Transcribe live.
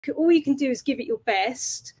all you can do is give it your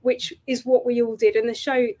best, which is what we all did, and the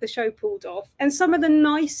show pulled off. And some of the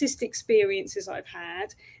nicest experiences I've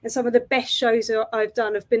had and some of the best shows I've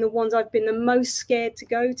done have been the ones I've been the most scared to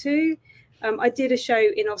go to. I did a show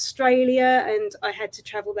in Australia and I had to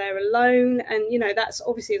travel there alone, and you know, that's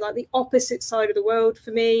obviously like the opposite side of the world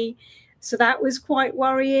for me. So that was quite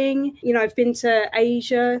worrying. You know, I've been to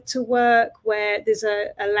Asia to work where there's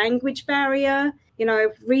a language barrier. You know,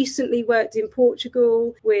 I've recently worked in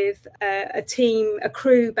Portugal with a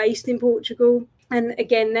crew based in Portugal. And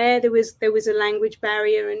again, there was a language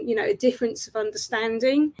barrier and, you know, a difference of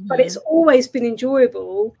understanding. But it's always been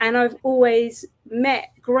enjoyable. And I've always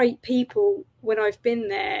met great people when I've been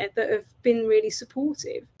there that have been really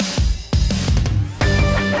supportive.